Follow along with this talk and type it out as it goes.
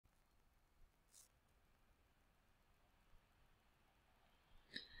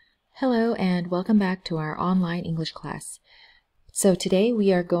Hello and welcome back to our online English class. So today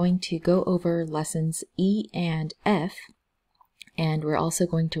we are going to go over lessons E and F, and we're also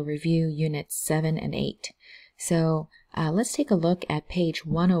going to review units 7 and 8. So let's take a look at page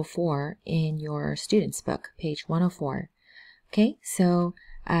 104 in your student's book, page 104. Okay, so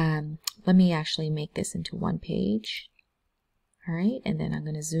let me actually make this into one page. All right, and then I'm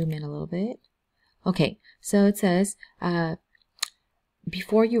going to zoom in a little bit. Okay, so it says,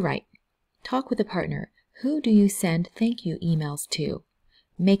 before you write, talk with a partner. Who do you send thank you emails to?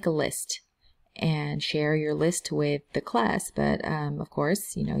 Make a list and share your list with the class. But of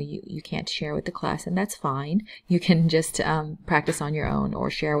course, you can't share with the class, and that's fine. You can just practice on your own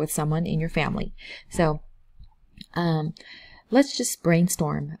or share with someone in your family. So let's just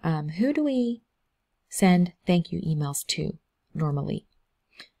brainstorm. Who do we send thank you emails to normally?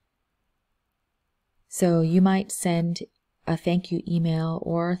 So you might send a thank you email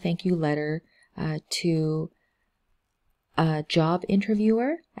or a thank you letter to a job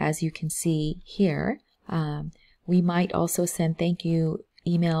interviewer, as you can see here. We might also send thank you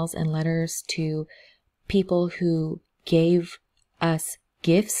emails and letters to people who gave us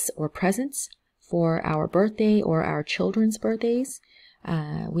gifts or presents for our birthday or our children's birthdays.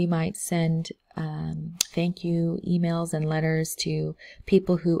 We might send thank you emails and letters to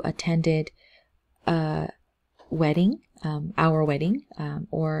people who attended a wedding, our wedding,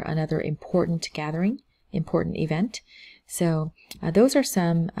 or another important gathering, important event. So those are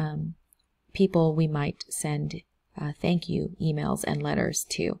some people we might send thank you emails and letters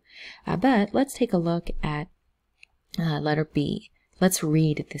to. But let's take a look at letter B. Let's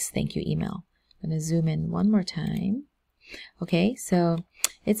read this thank you email. I'm going to zoom in one more time. Okay, so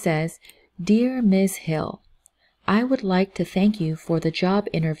it says, "Dear Ms. Hill, I would like to thank you for the job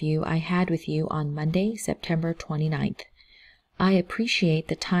interview I had with you on Monday, September 29th. I appreciate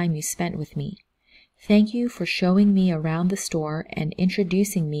the time you spent with me. Thank you for showing me around the store and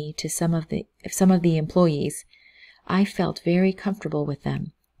introducing me to some of the employees. I felt very comfortable with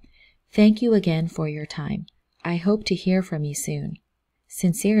them. Thank you again for your time. I hope to hear from you soon.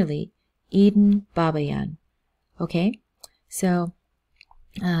 Sincerely, Eden Babayan." Okay, so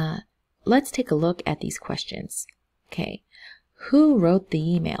let's take a look at these questions. Okay, who wrote the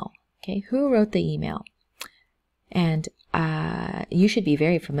email? Okay, who wrote the email? And you should be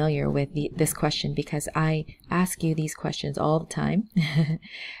very familiar with this question because I ask you these questions all the time.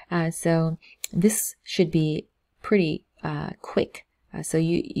 So this should be pretty quick. So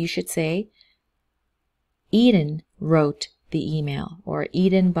you should say, Eden wrote the email, or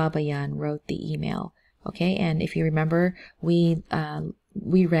Eden Babayan wrote the email. Okay, and if you remember, we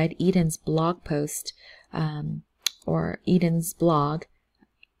read Eden's blog post, or Eden's blog,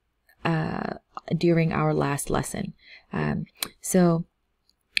 during our last lesson. So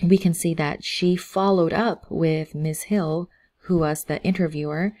we can see that she followed up with Ms. Hill, who was the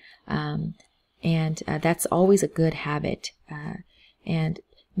interviewer, and that's always a good habit. And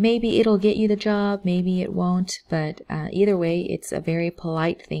maybe it'll get you the job, maybe it won't, but either way, it's a very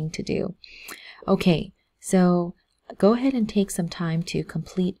polite thing to do. Okay, so go ahead and take some time to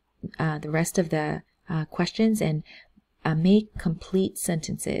complete the rest of the questions and make complete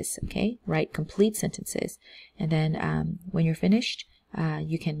sentences. Okay, write complete sentences, and then when you're finished,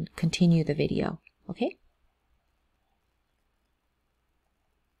 you can continue the video. Okay.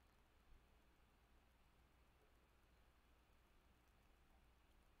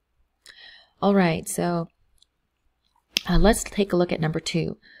 All right, so let's take a look at number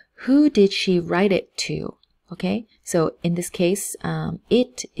 2. Who did she write it to? Okay, so in this case,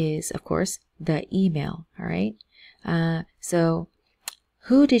 it is, of course, the email. All right, so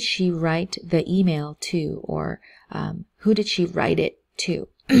who did she write the email to, or who did she write it to?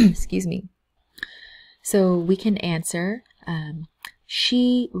 Excuse me. So we can answer,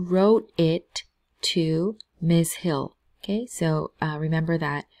 she wrote it to Ms. Hill. Okay, so remember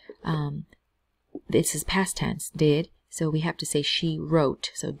that this is past tense, did. So we have to say she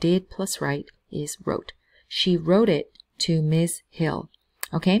wrote. So did plus write is wrote. She wrote it to Ms. Hill.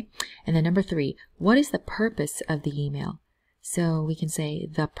 Okay, and then number 3, what is the purpose of the email? So we can say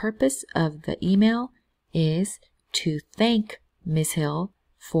the purpose of the email is to thank Ms. Hill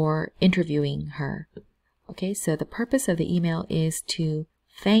for interviewing her. Okay, so the purpose of the email is to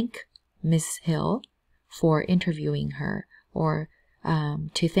thank Ms. Hill for interviewing her, or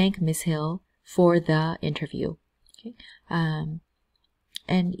to thank Ms. Hill for the interview. Okay, and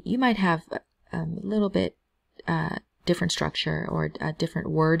you might have a little bit different structure or a different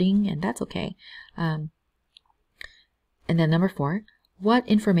wording, and that's okay. And then number 4, what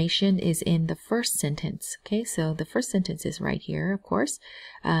information is in the first sentence. Okay, so the first sentence is right here, of course.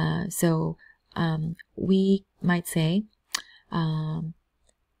 We might say, the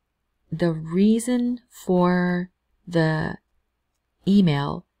reason for the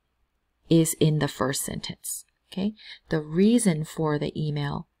email is in the first sentence. Okay, the reason for the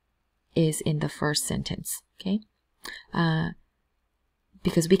email is in the first sentence. Okay,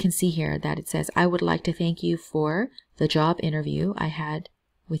 because we can see here that it says, I would like to thank you for the job interview I had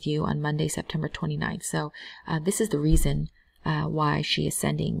with you on Monday, September 29th. So this is the reason why she is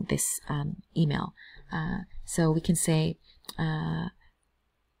sending this email. So we can say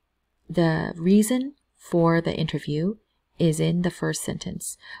the reason for the interview is in the first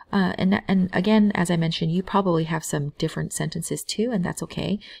sentence. And again, as I mentioned, you probably have some different sentences too, and that's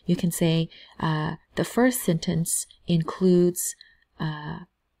okay. You can say the first sentence includes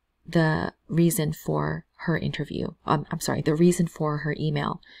the reason for her interview. I'm sorry, the reason for her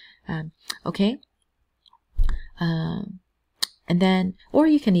email. Okay. And then, or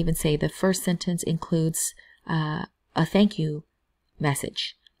you can even say the first sentence includes a thank you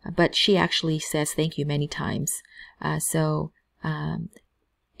message. But she actually says thank you many times. So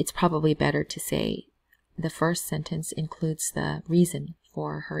it's probably better to say the first sentence includes the reason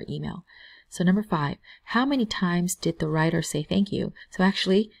for her email. So number 5, how many times did the writer say thank you? So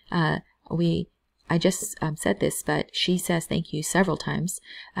actually, I just said this, but she says thank you several times.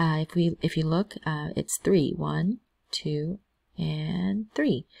 If you look, it's 3. 1, 2, and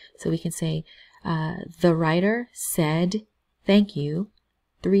 3. So we can say the writer said thank you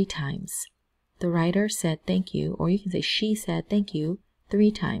 3 times. The writer said thank you, or you can say she said thank you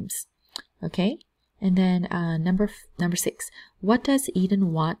 3 times. Okay, and then number 6. What does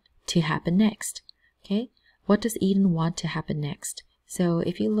Eden want to happen next? Okay, what does Eden want to happen next? So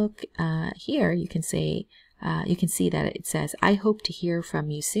if you look here, you can say you can see that it says, I hope to hear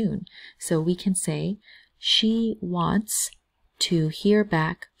from you soon. So we can say she wants to hear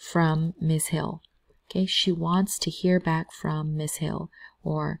back from Ms. Hill. Okay, she wants to hear back from Ms. Hill,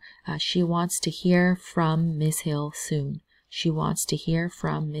 or she wants to hear from Ms. Hill soon. She wants to hear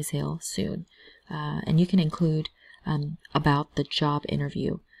from Ms. Hill soon. And you can include about the job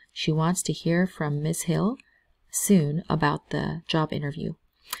interview. She wants to hear from Ms. Hill soon about the job interview.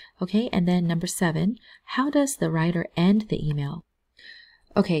 Okay, and then number 7, how does the writer end the email?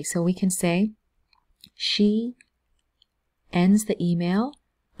 Okay, so we can say she ends the email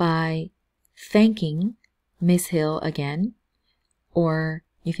by thanking Ms. Hill again, or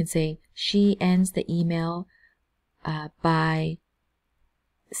you can say she ends the email by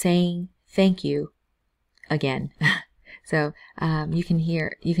saying thank you again. So you can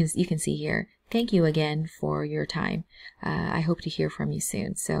see here, thank you again for your time. I hope to hear from you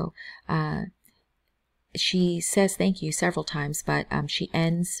soon. So she says thank you several times, but she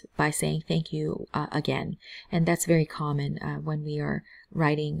ends by saying thank you again. And that's very common when we are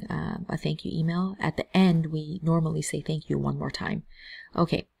writing a thank you email. At the end, we normally say thank you one more time.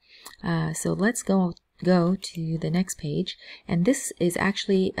 Okay, so let's go to the next page. And this is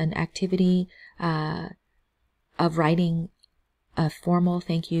actually an activity of writing a formal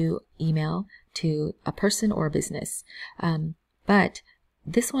thank you email to a person or a business. But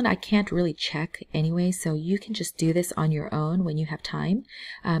this one I can't really check anyway, so you can just do this on your own when you have time.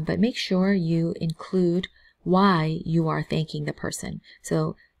 But make sure you include why you are thanking the person.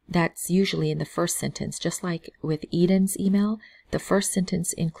 So that's usually in the first sentence. Just like with Eden's email, the first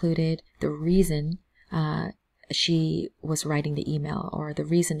sentence included the reason she was writing the email, or the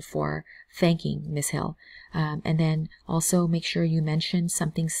reason for thanking Ms. Hill. And then also make sure you mention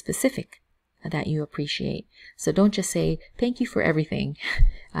something specific that you appreciate. So don't just say thank you for everything.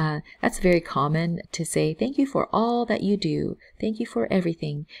 That's very common to say thank you for all that you do, thank you for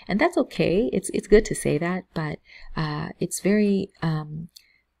everything, and that's okay. It's good to say that, but it's very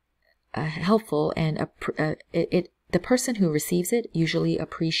helpful, and the person who receives it usually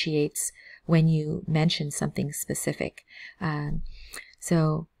appreciates when you mention something specific.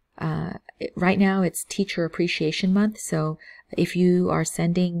 Right now it's Teacher Appreciation Month, so if you are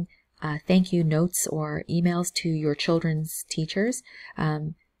sending thank you notes or emails to your children's teachers,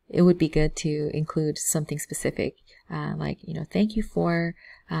 it would be good to include something specific, like, thank you for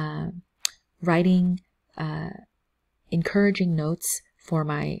writing encouraging notes for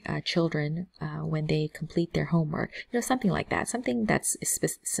my children when they complete their homework. Something like that, something that's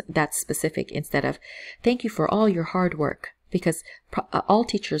specific, instead of thank you for all your hard work, because all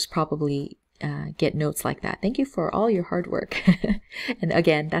teachers probably get notes like that. Thank you for all your hard work. And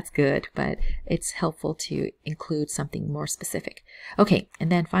again, that's good, but it's helpful to include something more specific. Okay,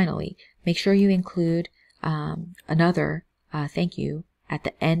 and then finally, make sure you include another thank you at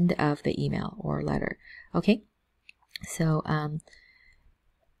the end of the email or letter. Okay, so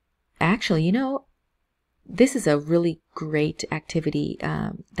actually, you know, this is a really great activity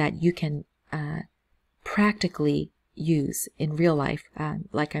that you can practically use in real life,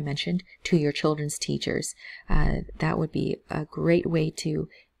 like I mentioned, to your children's teachers. That would be a great way to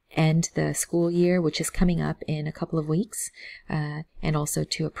end the school year, which is coming up in a couple of weeks, and also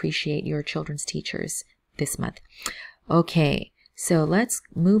to appreciate your children's teachers this month. Okay, so let's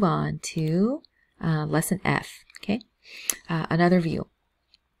move on to lesson F. Okay, another view.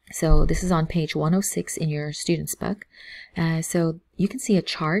 So this is on page 106 in your student's book. So you can see a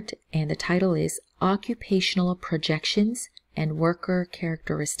chart, and the title is Occupational Projections and Worker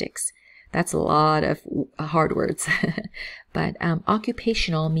Characteristics. That's a lot of hard words. But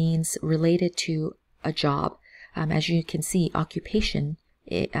occupational means related to a job. As you can see, occupation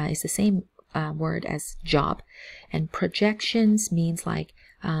is the same word as job. And projections means like,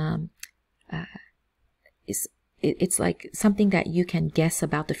 it's like something that you can guess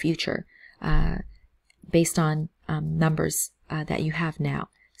about the future based on numbers that you have now.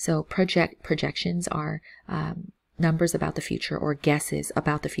 So projections are numbers about the future or guesses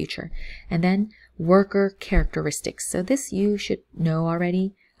about the future. And then worker characteristics. So this you should know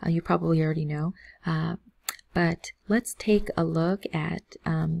already. You probably already know. But let's take a look at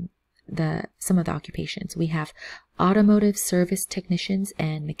some of the occupations. We have automotive service technicians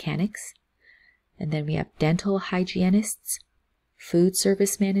and mechanics. And then we have dental hygienists, food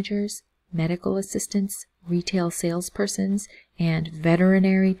service managers, medical assistants, retail salespersons, and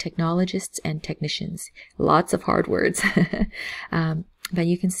veterinary technologists and technicians. Lots of hard words. But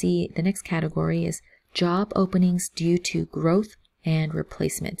you can see the next category is job openings due to growth and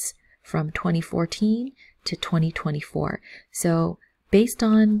replacements from 2014 to 2024. So based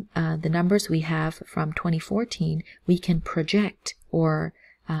on the numbers we have from 2014, we can project or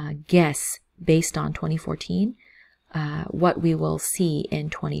guess based on 2014 what we will see in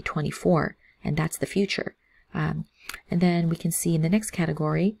 2024, and that's the future. And then we can see in the next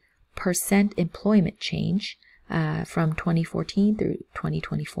category, percent employment change from 2014 through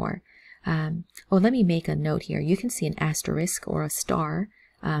 2024. Let me make a note here. You can see an asterisk or a star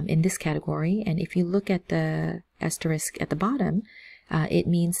in this category, and if you look at the asterisk at the bottom, it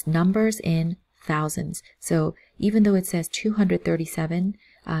means numbers in thousands. So even though it says 237,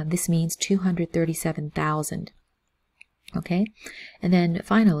 this means 237,000. Okay, and then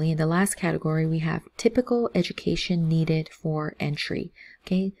finally, in the last category, we have typical education needed for entry.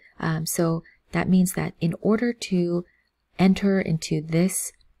 Okay, so that means that in order to enter into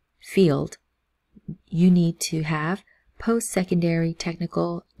this field, you need to have post-secondary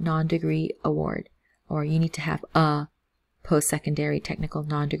technical non-degree award, or you need to have a post-secondary technical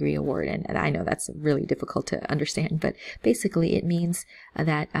non-degree award. And I know that's really difficult to understand, but basically it means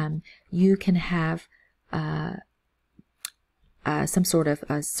that you can have some sort of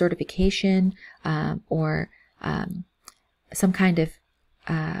a certification or some kind of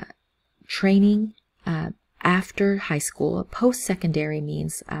training after high school. Post-secondary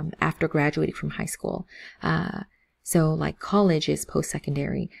means after graduating from high school. So like college is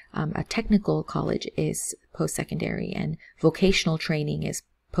post-secondary, a technical college is post-secondary, and vocational training is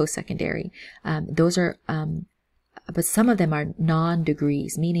post-secondary. Those are, but some of them are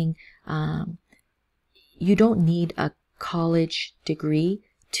non-degrees, meaning you don't need a college degree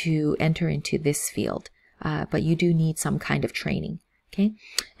to enter into this field, but you do need some kind of training. Okay,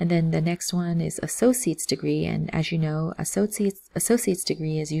 and then the next one is associate's degree, and as you know, associate's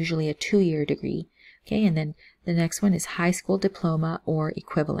degree is usually a 2-year degree. Okay, and then the next one is high school diploma or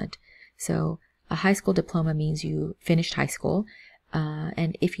equivalent. So a high school diploma means you finished high school,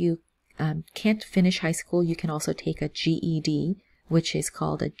 and if you can't finish high school, you can also take a GED, which is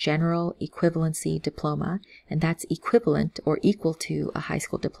called a general equivalency diploma, and that's equivalent or equal to a high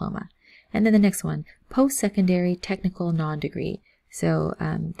school diploma. And then the next one, post-secondary technical non-degree. So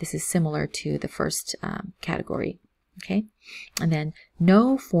this is similar to the first category. Okay, and then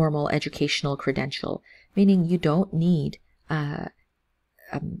no formal educational credential, meaning you don't need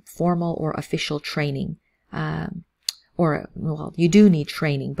formal or official training, well, you do need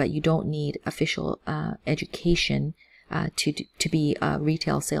training, but you don't need official education to be a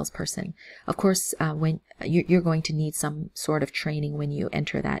retail salesperson. Of course, when you're going to need some sort of training when you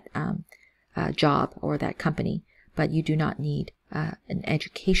enter that job or that company, but you do not need an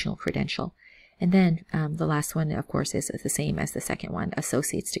educational credential. And then the last one, of course, is the same as the second one,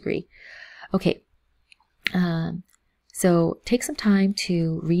 associate's degree. Okay, So take some time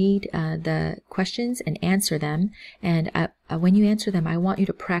to read the questions and answer them. And when you answer them, I want you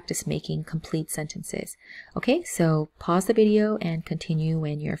to practice making complete sentences. Okay, so pause the video and continue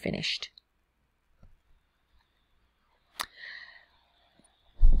when you're finished.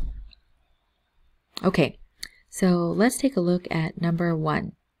 Okay, so let's take a look at number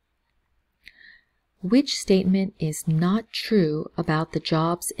 1. Which statement is not true about the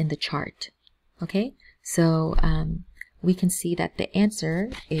jobs in the chart? Okay, so we can see that the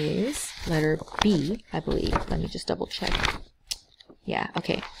answer is letter B, I believe. Let me just double check. Yeah,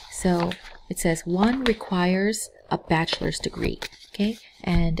 okay. So it says 1 requires a bachelor's degree. Okay,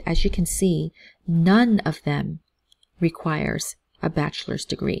 and as you can see, none of them requires a bachelor's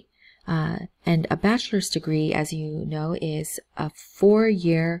degree. And a bachelor's degree, as you know, is a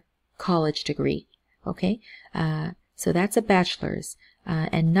 4-year college degree. Okay, so that's a bachelor's,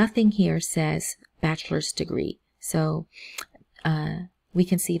 and nothing here says bachelor's degree. So we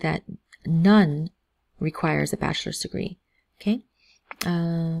can see that none requires a bachelor's degree. Okay,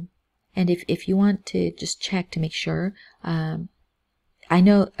 and if you want to just check to make sure, I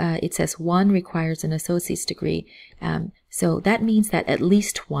know it says 1 requires an associate's degree, so that means that at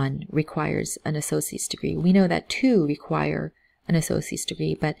least 1 requires an associate's degree. We know that 2 require an associate's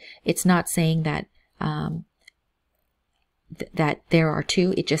degree, but it's not saying that that there are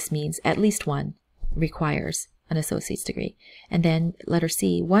 2. It just means at least 1 requires an associate's degree. And then letter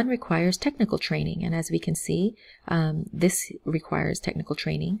C, 1 requires technical training, and as we can see, this requires technical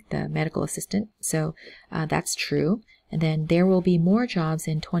training, the medical assistant, so that's true. And then there will be more jobs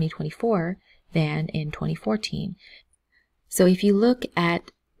in 2024 than in 2014. So if you look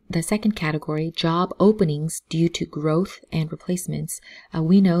at the second category, job openings due to growth and replacements,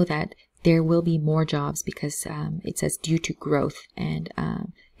 we know that there will be more jobs because it says due to growth, and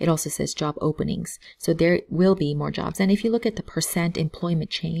it also says job openings. So there will be more jobs. And if you look at the percent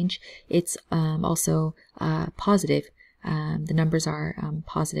employment change, it's also positive. The numbers are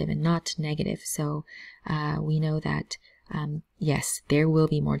positive and not negative. So we know that, yes, there will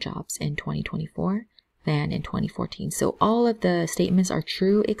be more jobs in 2024 than in 2014. So all of the statements are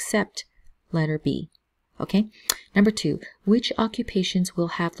true except letter B. Okay, number 2, which occupations will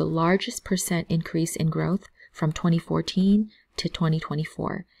have the largest percent increase in growth from 2014 to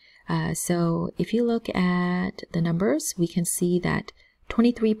 2024? So if you look at the numbers, we can see that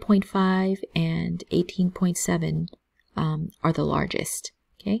 23.5 and 18.7 are the largest.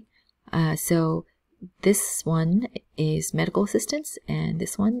 Okay, so this one is medical assistants, and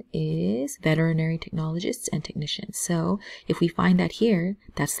this one is veterinary technologists and technicians. So if we find that here,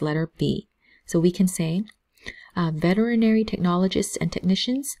 that's letter B. So we can say veterinary technologists and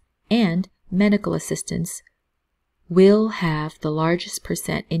technicians and medical assistants will have the largest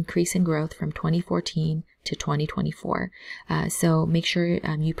percent increase in growth from 2014 to 2024. So make sure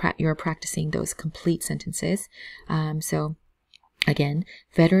you're practicing those complete sentences. So again,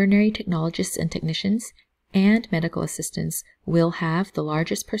 veterinary technologists and technicians and medical assistants will have the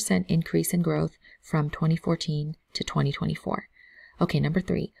largest percent increase in growth from 2014 to 2024. Okay, number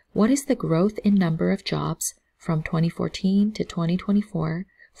 3. What is the growth in number of jobs from 2014 to 2024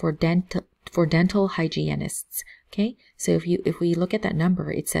 for dental hygienists? Okay, so if we look at that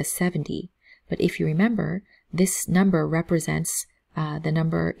number, it says 70. But if you remember, this number represents the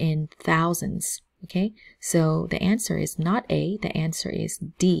number in thousands. Okay, so the answer is not A, the answer is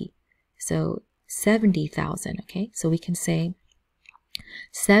D. So 70,000. Okay, so we can say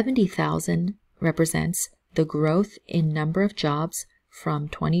 70,000 represents the growth in number of jobs from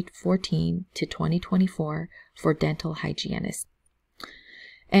 2014 to 2024 for dental hygienists.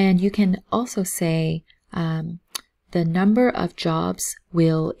 And you can also say the number of jobs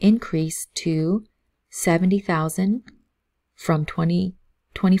will increase to 70,000 from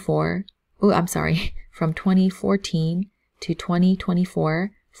 2014 to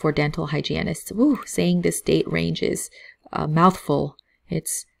 2024 for dental hygienists. Ooh, saying this date range is a mouthful.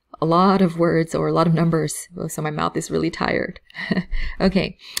 It's a lot of words or a lot of numbers, so my mouth is really tired.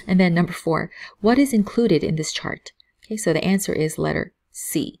 Okay, and then number 4, what is included in this chart? Okay, so the answer is letter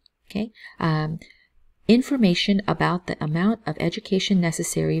C. Okay, information about the amount of education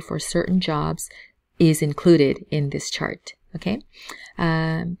necessary for certain jobs is included in this chart. Okay,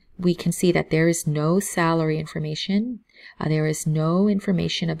 we can see that there is no salary information. There is no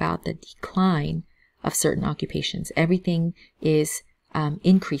information about the decline of certain occupations. Everything is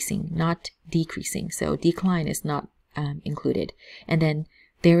increasing, not decreasing. So decline is not included. And then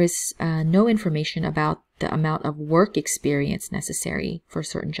there is no information about the amount of work experience necessary for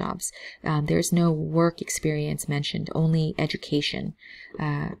certain jobs. There's no work experience mentioned, only education.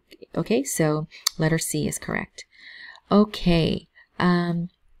 Okay, so letter C is correct. Okay, now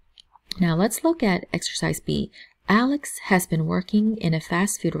let's look at exercise B. Alex has been working in a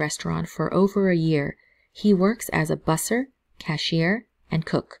fast food restaurant for over a year. He works as a busser, cashier, and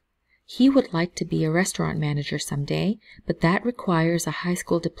cook. He would like to be a restaurant manager someday, but that requires a high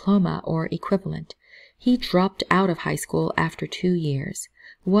school diploma or equivalent. He dropped out of high school after 2 years.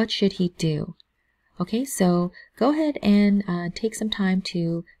 What should he do? Okay, so go ahead and take some time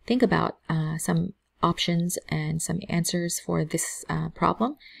to think about some options and some answers for this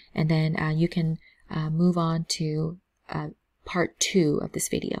problem, and then you can move on to part 2 of this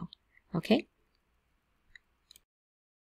video. Okay?